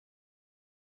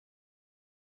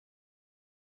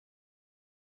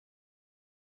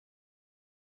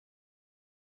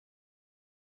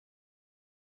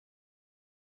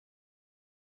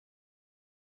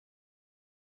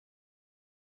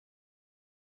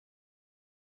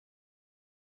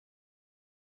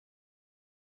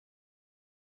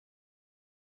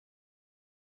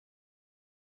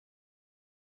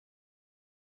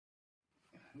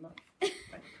I'm not,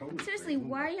 totally Seriously, crazy,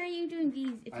 why are you doing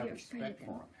these if I have you're afraid of respect for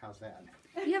them? them. How's that?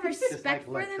 You have Just respect like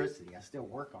for them? electricity. I still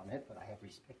work on it, but I have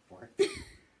respect for it.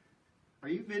 Are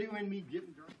you videoing me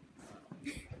getting drunk?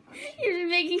 You're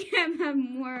making him have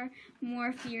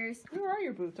more fears. Where are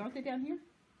your boots? Aren't they down here?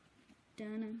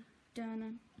 Dun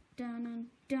dun dun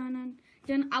dun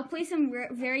dun. I'll play some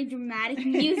very dramatic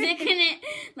music in it,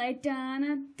 like dun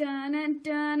dun dun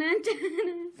dun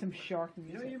dun. Some shark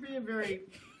You know, music. you're being very...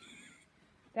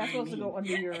 That's supposed to go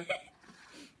under your...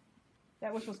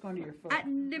 That was supposed to go under your foot. At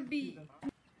the beach.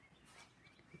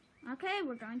 Okay,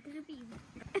 we're going to the beach.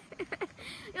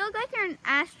 You look like you're an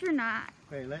astronaut.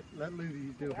 Hey, let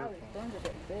Lucy do her Burned a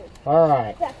bit big.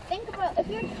 Alright. Yeah, think about if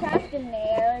you're trapped in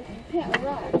there, you can't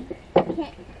run. You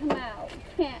can't come out.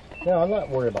 You can't. No, I'm not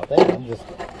worried about that. I'm just...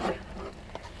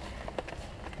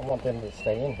 I want them to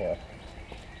stay in here.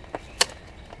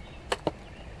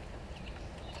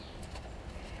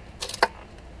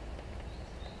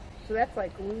 So that's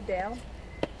like glued down?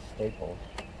 Stapled.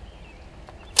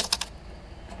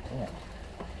 Yeah.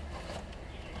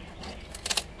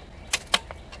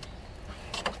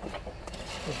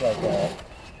 It's like a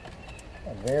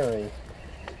very...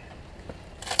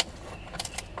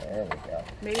 There we go.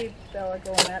 Maybe they'll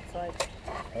go on that side.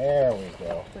 There we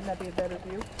go. Wouldn't that be a better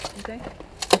view, you think?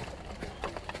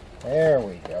 There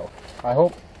we go. I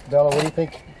hope, Bella, what do you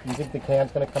think? You think the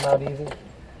can's going to come out easy?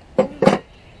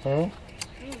 Hmm?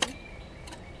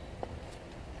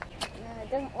 It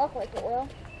doesn't look like it will.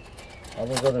 All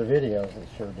those other videos, it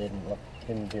sure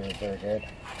didn't do it very good.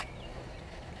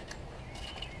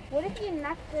 What if you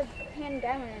knock the pan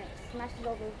down and it smashes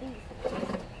all those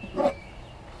bees?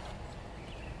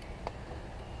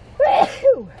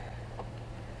 Woo!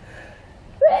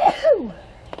 Woo!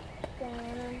 Dun,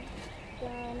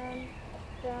 dun,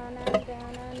 dun, dun,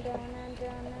 dun, dun,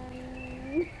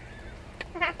 dun.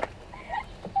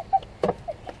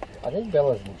 I think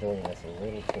Bella's enjoying this a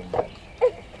little too much.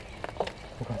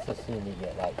 She wants to see me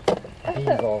get like bees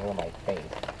all over my face.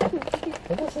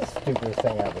 And this is the stupidest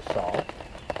thing I ever saw.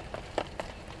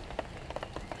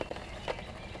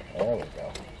 There we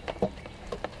go.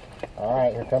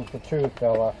 Alright, here comes the truth,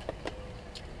 Bella.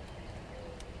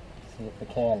 See if the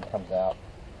can comes out.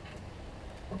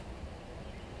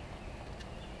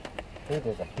 Hey,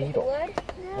 there's a beetle. Wood?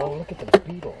 Oh, No. look at the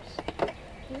beetles. Did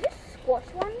you just squash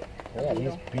one? Yeah,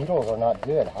 these beetles are not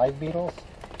good. Hive beetles?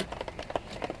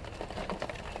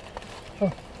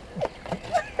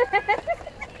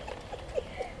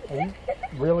 Are you,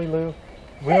 really, Lou?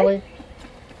 Really?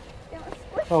 Don't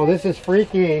squish Oh, this is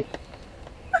freaky.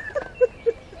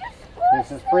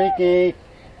 This is freaky.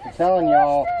 I'm telling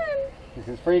y'all. This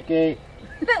is freaky.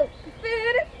 Food.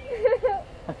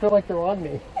 I feel like they're on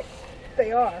me.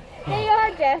 They are. They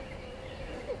are, Jeff.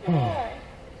 They are.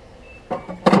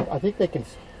 I think they can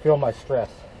feel my stress.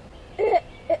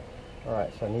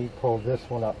 Alright, so I need to pull this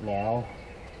one up now.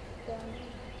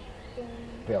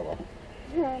 Bella,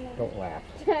 don't laugh.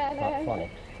 It's not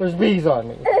funny. There's bees on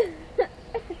me.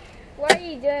 Why are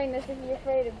you doing this if you're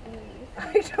afraid of bees?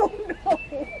 I don't know.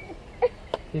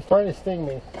 He's trying to sting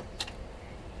me.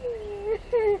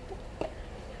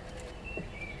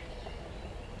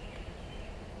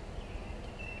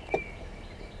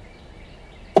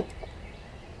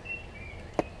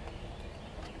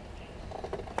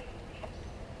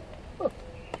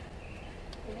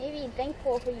 Maybe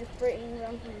thankful for you freeing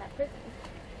them from that prison.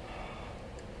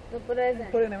 But what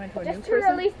isn't? Putting them into a new Just to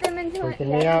prison? release them into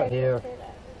Freaking me yeah, out I here. say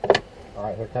that.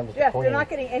 Alright, here comes the Jeff, queen. they're not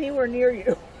getting anywhere near you.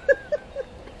 Here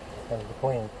comes the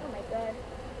queen. Oh my god.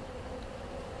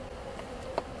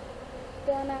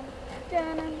 Dun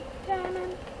dun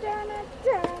dun dun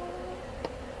dun.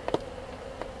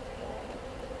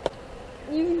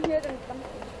 You can hear them thumping.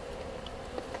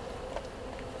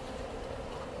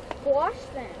 Squash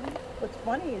them. What's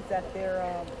funny is that they're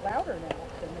louder now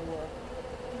than they were.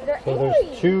 They're So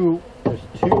angry. there's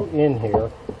two in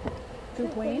here. Two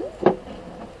queens?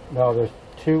 No, there's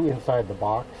two inside the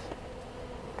box.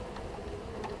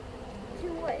 To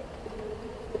what?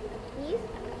 These?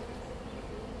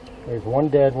 There's one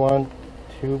dead one,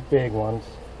 two big ones,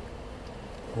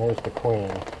 and there's the queen.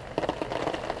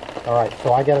 Alright,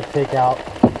 so I gotta take out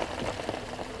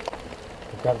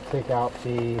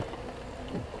the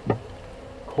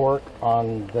cork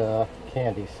on the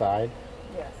candy side.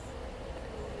 Yes.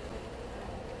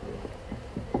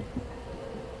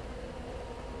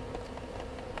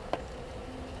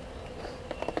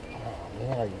 Oh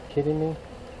man, are you kidding me?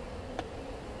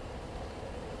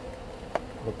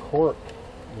 The cork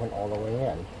went all the way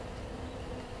in.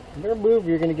 You better move,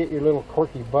 you're gonna get your little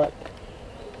corky butt.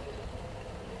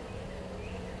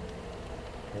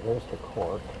 Okay, there's the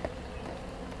cork.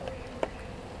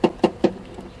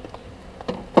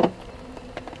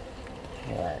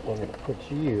 Alright, we're going to put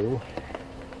you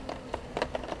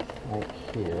right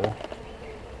here.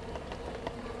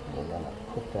 We're going to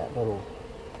put that little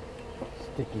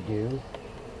sticky goo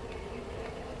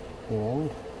in.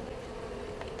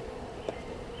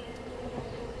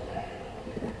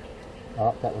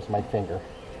 Oh, that was my finger.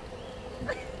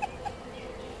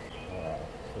 Alright,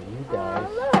 so you guys...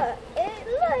 Oh, look! It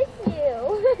likes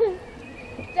you!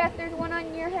 Jack, there's one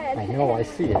on your head. I know, I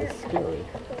see it. It's scary.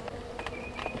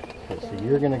 Okay, so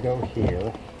you're going to go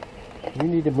here. You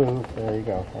need to move. There you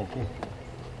go. Thank you.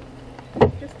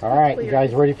 Alright, you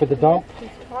guys ready for the dump? He's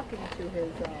talking to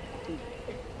his feet.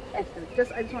 I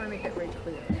just want to make that very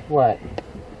clear. What?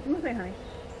 Move it, honey.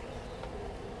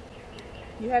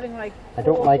 You having like... I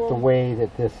don't like the way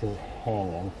that this is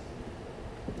hanging.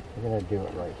 We're going to do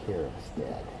it right here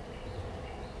instead.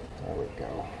 There we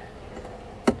go.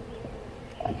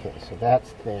 Okay, so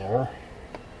that's there.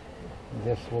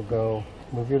 This will go...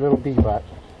 Move your little bee butt.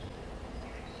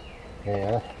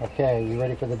 There. Okay, you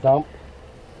ready for the dump?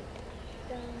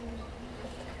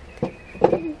 You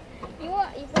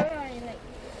put it on your leg.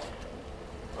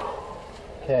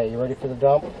 Okay, you ready for the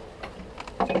dump?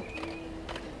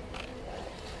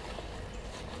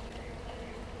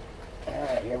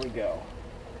 Alright, here we go.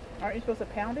 Aren't you supposed to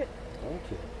pound it?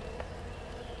 Okay.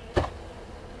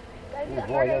 Oh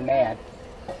boy, they're mad.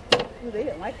 Ooh, they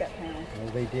didn't like that pound. No,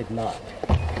 they did not.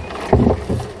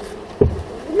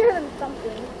 Hear them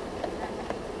something.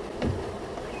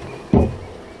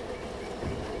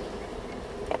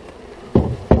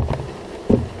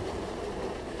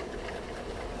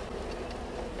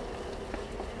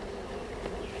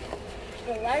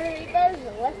 The louder he goes,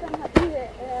 the less I'm happy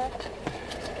that,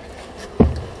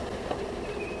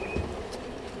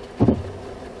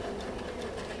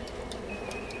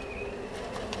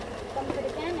 Dump it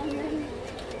again and then...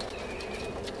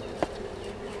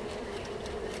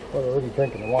 Well, they're already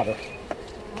drinking the water.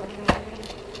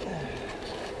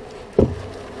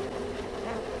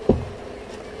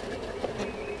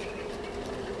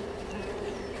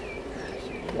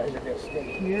 You guys are going to stay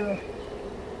here.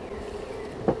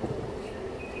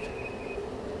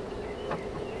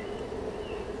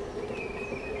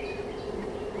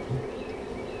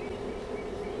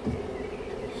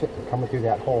 Shit, they're coming through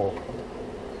that hole.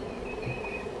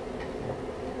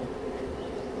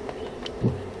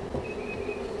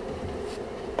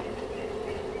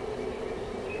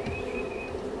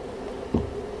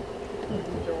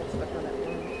 They're all stuck on that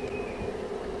one.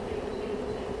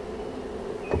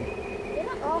 They're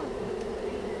not all...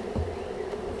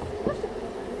 Squish it.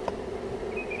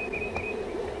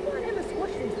 Come on in to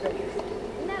squish these things.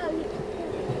 No, you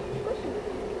squish it.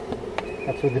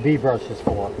 That's what the bee brush is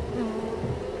for.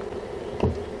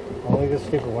 Only the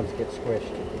stupid ones get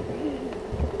squished.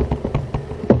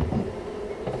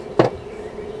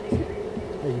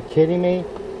 Are you kidding me?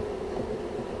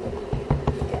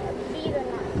 These are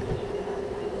not.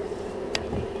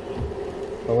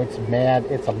 Oh, it's mad.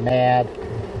 It's a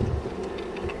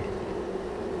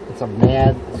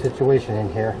mad situation in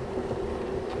here.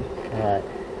 Alright.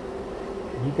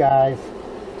 You guys,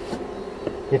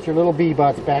 get your little bee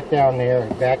butts back down there.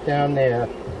 Back down there.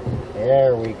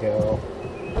 There we go.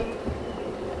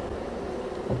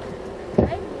 I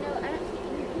don't see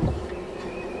anything.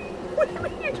 What do you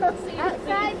mean you don't see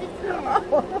Outside the tent.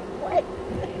 Oh, what?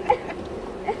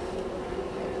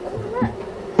 Look.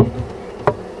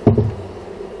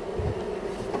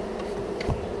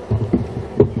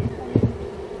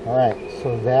 Alright, so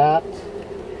that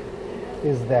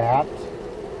is that.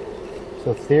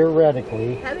 So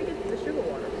theoretically, How do you get to the sugar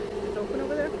water? It's open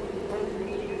over there?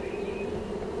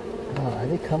 are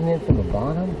they coming in from the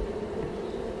bottom?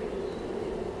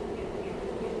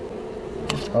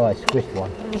 Oh, I squished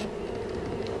one.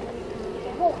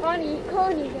 Oh, Connie's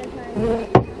gonna try.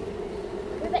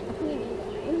 Where's that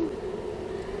Queenie?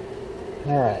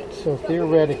 Alright, so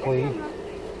theoretically,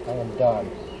 I am done.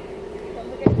 Don't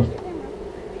forget to get the camera.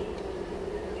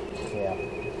 Yeah.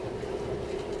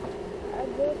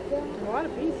 There's a lot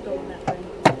of bees still in that thing.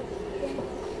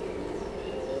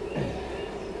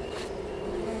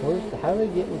 How do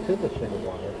they get into the sugar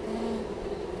water?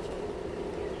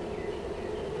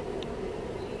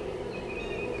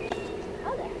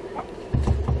 Oh, there.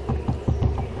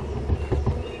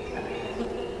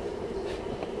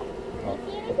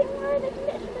 See anything more that can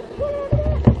get to the water over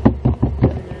there?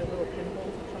 There's little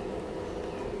pinholes or something.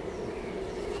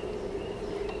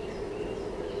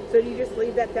 So do you just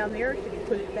leave that down there, or should you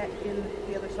put it back in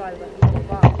the other side of that little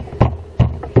box?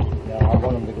 No, I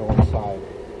want them to go inside.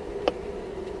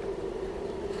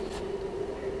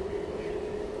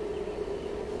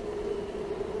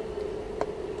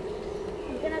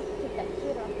 I'm gonna have to take that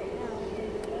shit off right now.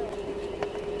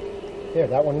 There,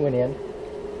 that one went in.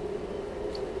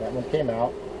 That one came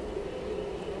out.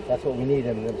 That's what we need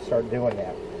them to start doing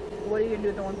that. What are you going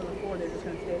to do with the ones on the floor? They're just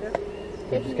going to stay there?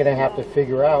 They're just going to have to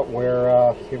figure out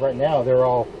where, see right now they're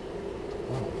all,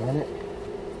 oh darn it,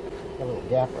 got a little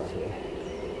gap right here.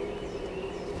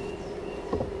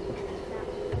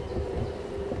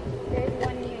 There's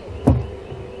one here.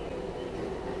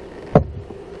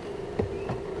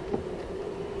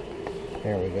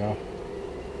 There we go.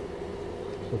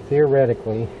 So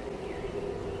theoretically,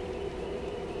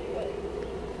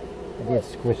 I did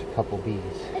squish a couple bees.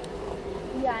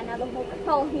 Yeah, now the whole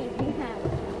colony is behind.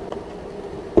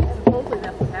 Supposedly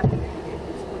that's what happens if you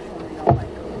squish one and don't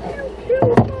like them. You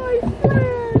killed my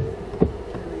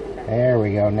friend! There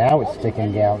we go. Now it's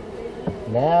sticking down.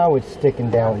 Now it's sticking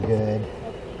down good.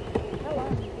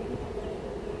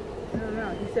 No.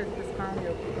 He says this colony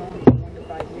will keep going from 1 to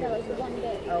 5 years. No, like 1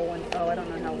 day. Oh, I don't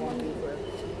know how long these live.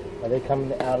 Are they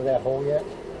coming out of that hole yet?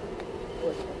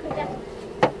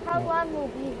 How long will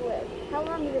bees live? How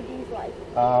long is a bee's life?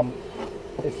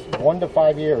 It's 1 to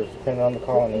 5 years, depending on the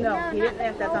colony. No, No, he not didn't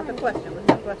ask. That's not the colony. question. What's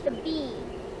the The question? bee.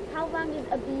 How long is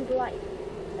a bee's life?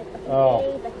 Like a few Oh.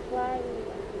 days, like 5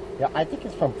 Yeah, I think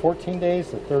it's from 14 days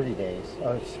to 30 days,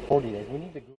 or it's 40 days. We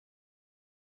need to.